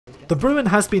The Bruen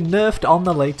has been nerfed on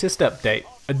the latest update.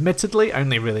 Admittedly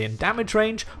only really in damage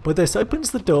range, but this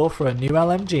opens the door for a new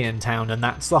LMG in town, and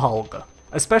that's the Holger.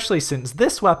 Especially since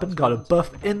this weapon got a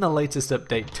buff in the latest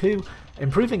update too,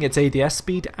 improving its ADS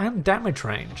speed and damage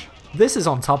range. This is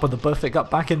on top of the buff it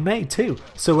got back in May too,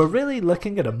 so we're really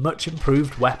looking at a much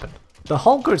improved weapon. The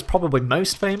Holger is probably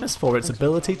most famous for its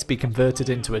ability to be converted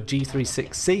into a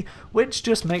G36C, which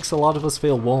just makes a lot of us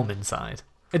feel warm inside.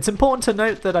 It's important to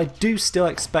note that I do still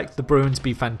expect the Bruen to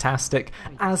be fantastic,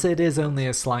 as it is only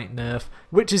a slight nerf,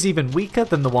 which is even weaker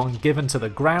than the one given to the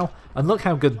Grau, and look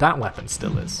how good that weapon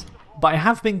still is. But I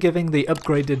have been giving the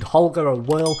upgraded Holger a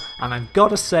whirl, and I've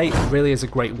gotta say it really is a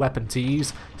great weapon to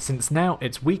use, since now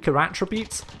its weaker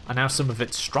attributes are now some of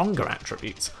its stronger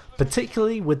attributes,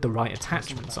 particularly with the right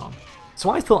attachments on. So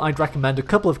I thought I'd recommend a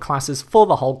couple of classes for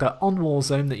the Holger on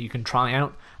Warzone that you can try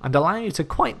out, and allow you to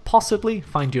quite possibly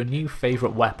find your new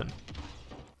favourite weapon.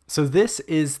 So this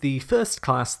is the first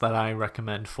class that I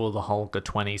recommend for the Holger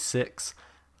 26.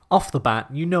 Off the bat,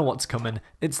 you know what's coming,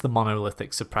 it's the monolithic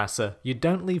suppressor. You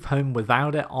don't leave home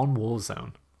without it on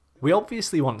Warzone. We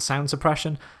obviously want sound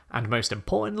suppression, and most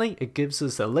importantly, it gives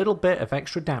us a little bit of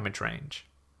extra damage range.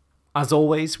 As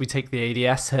always, we take the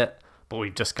ADS hit, but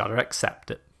we've just got to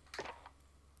accept it.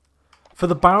 For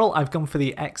the barrel, I've gone for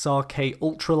the XRK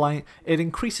Ultralight. It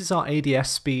increases our ADS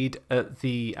speed at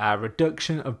the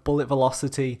reduction of bullet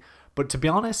velocity, but to be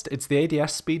honest, it's the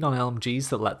ADS speed on LMGs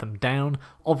that let them down.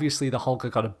 Obviously the Holger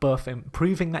got a buff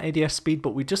improving that ADS speed,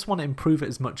 but we just want to improve it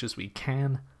as much as we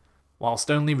can,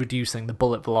 whilst only reducing the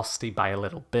bullet velocity by a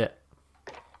little bit.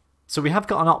 So we have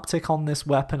got an optic on this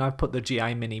weapon. I've put the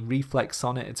GI Mini Reflex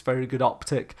on it. It's very good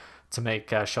optic to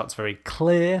make shots very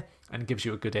clear, and gives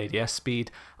you a good ADS speed.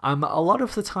 A lot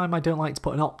of the time I don't like to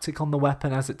put an optic on the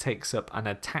weapon as it takes up an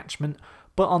attachment,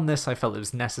 but on this I felt it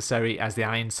was necessary as the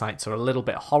iron sights are a little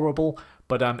bit horrible,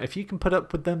 but if you can put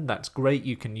up with them, that's great.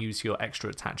 You can use your extra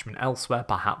attachment elsewhere,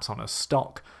 perhaps on a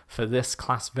stock for this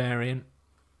class variant.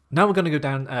 Now we're going to go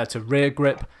down to rear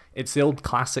grip. It's the old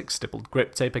classic stippled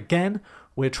grip tape again.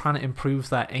 We're trying to improve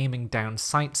that aiming down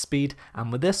sight speed,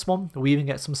 and with this one we even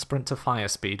get some sprint to fire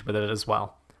speed with it as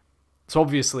well. So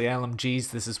obviously LMGs,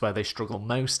 this is where they struggle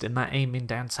most in that aiming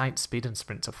down sight speed and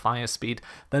sprint to fire speed.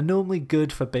 They're normally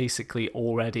good for basically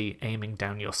already aiming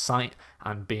down your sight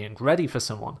and being ready for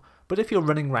someone. But if you're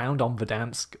running around on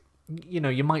Verdansk, you know,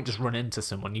 you might just run into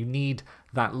someone. You need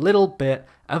that little bit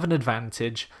of an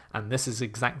advantage, and this is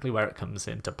exactly where it comes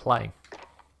into play.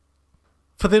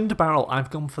 For the underbarrel, I've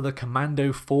gone for the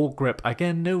Commando foregrip.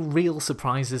 Again, no real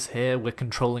surprises here. We're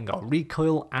controlling our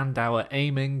recoil and our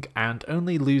aiming and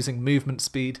only losing movement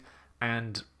speed.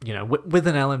 And, you know, with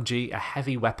an LMG, a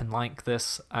heavy weapon like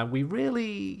this, we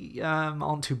really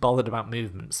aren't too bothered about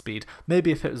movement speed.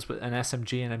 Maybe if it was an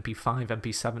SMG, an MP5,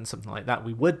 MP7, something like that,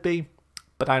 we would be.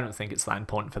 But I don't think it's that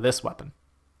important for this weapon.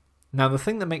 Now the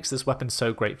thing that makes this weapon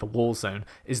so great for Warzone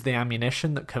is the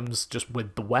ammunition that comes just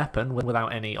with the weapon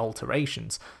without any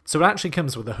alterations. So it actually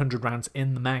comes with 100 rounds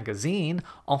in the magazine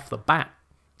off the bat.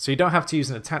 So you don't have to use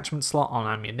an attachment slot on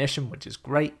ammunition, which is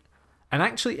great. And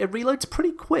actually it reloads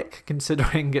pretty quick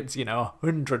considering it's, you know,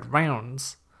 100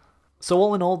 rounds. So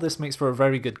all in all, this makes for a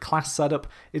very good class setup.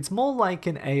 It's more like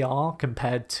an AR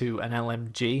compared to an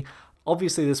LMG.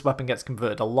 Obviously this weapon gets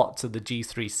converted a lot to the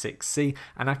G36C,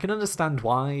 and I can understand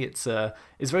why. It's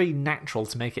very natural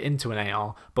to make it into an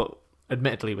AR, but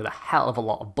admittedly with a hell of a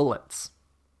lot of bullets.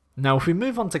 Now if we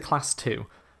move on to Class 2,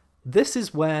 this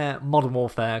is where Modern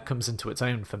Warfare comes into its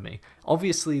own for me.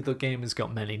 Obviously the game has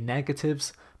got many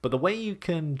negatives, but the way you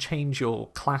can change your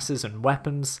classes and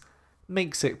weapons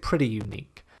makes it pretty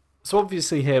unique. So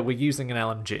obviously here we're using an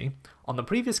LMG. On the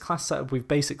previous class setup we've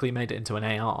basically made it into an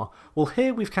AR. Well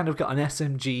here we've kind of got an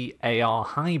SMG AR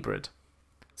hybrid.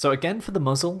 So again for the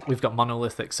muzzle we've got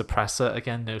monolithic suppressor.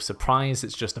 Again, no surprise,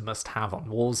 it's just a must have on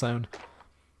Warzone.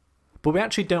 But we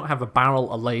actually don't have a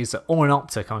barrel, a laser or an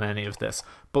optic on any of this,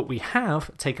 but we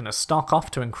have taken a stock off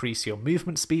to increase your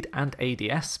movement speed and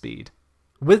ADS speed.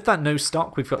 With that no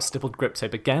stock we've got stippled grip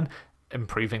tape again,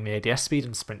 improving the ADS speed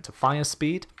and sprint to fire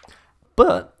speed.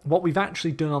 But what we've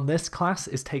actually done on this class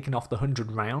is taken off the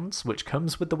 100 rounds, which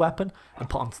comes with the weapon, and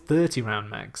put on 30 round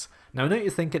mags. Now I know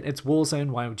you're thinking it's Warzone,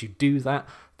 why would you do that?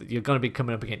 That you're going to be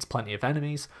coming up against plenty of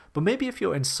enemies, but maybe if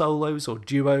you're in solos or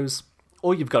duos,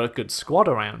 or you've got a good squad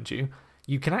around you,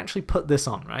 you can actually put this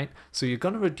on, right? So you're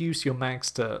going to reduce your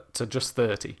mags to just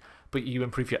 30, but you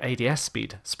improve your ADS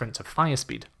speed, sprint to fire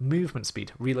speed, movement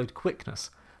speed, reload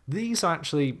quickness. These are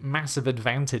actually massive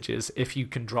advantages if you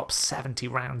can drop 70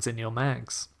 rounds in your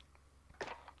mags.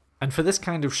 And for this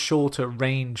kind of shorter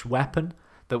range weapon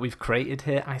that we've created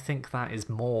here, I think that is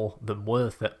more than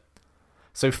worth it.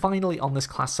 So finally on this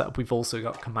class setup we've also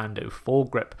got Commando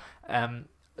foregrip.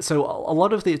 So a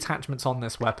lot of the attachments on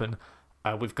this weapon,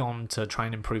 we've gone to try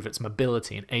and improve its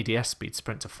mobility and ADS speed,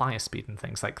 sprint to fire speed and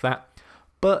things like that.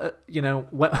 But, you know,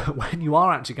 when you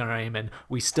are actually going to aim in,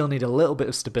 we still need a little bit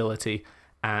of stability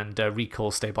and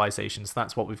recoil stabilization. So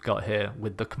that's what we've got here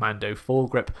with the Commando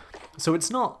foregrip. So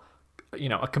it's not, you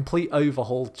know, a complete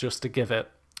overhaul just to give it,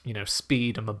 you know,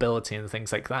 speed and mobility and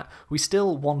things like that. We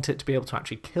still want it to be able to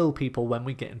actually kill people when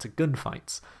we get into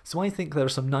gunfights. So I think there are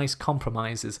some nice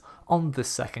compromises on this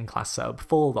second class setup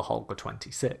for the Holger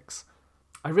 26.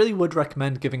 I really would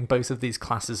recommend giving both of these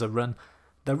classes a run.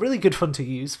 They're really good fun to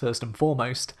use, first and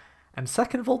foremost, and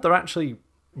second of all, they're actually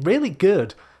really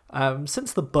good.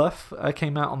 Since the buff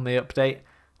came out on the update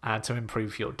to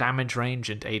improve your damage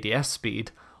range and ADS speed,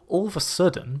 all of a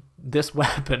sudden, this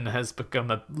weapon has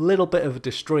become a little bit of a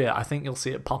destroyer. I think you'll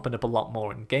see it popping up a lot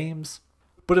more in games.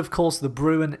 But of course, the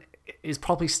Bruen is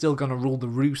probably still going to rule the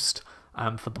roost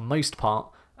for the most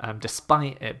part,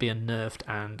 despite it being nerfed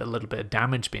and a little bit of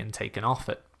damage being taken off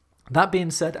it. That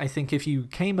being said, I think if you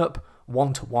came up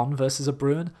 1-to-1 versus a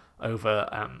Bruen over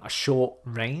a short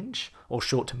range or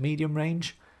short to medium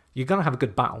range, you're going to have a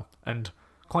good battle, and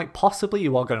quite possibly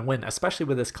you are going to win, especially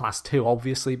with this class 2,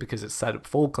 obviously, because it's set up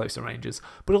for closer ranges,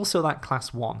 but also that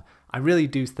class 1. I really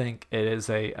do think it is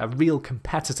a real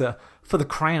competitor for the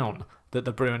crown that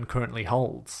the Bruen currently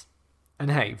holds. And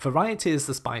hey, variety is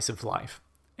the spice of life.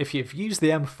 If you've used the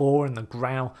M4 and the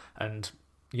Grau and,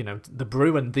 you know, the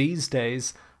Bruen these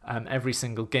days, every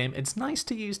single game, it's nice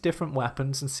to use different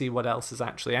weapons and see what else is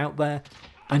actually out there,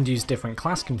 and use different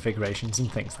class configurations and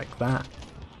things like that.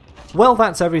 Well,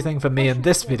 that's everything for me in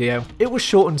this video. It was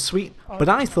short and sweet, but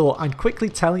I thought I'd quickly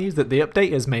tell you that the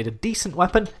update has made a decent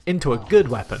weapon into a good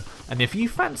weapon, and if you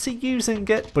fancy using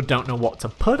it but don't know what to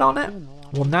put on it,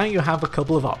 well, now you have a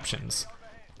couple of options.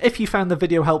 If you found the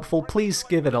video helpful, please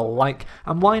give it a like,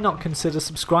 and why not consider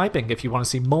subscribing if you want to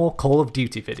see more Call of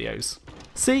Duty videos.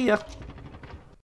 See ya!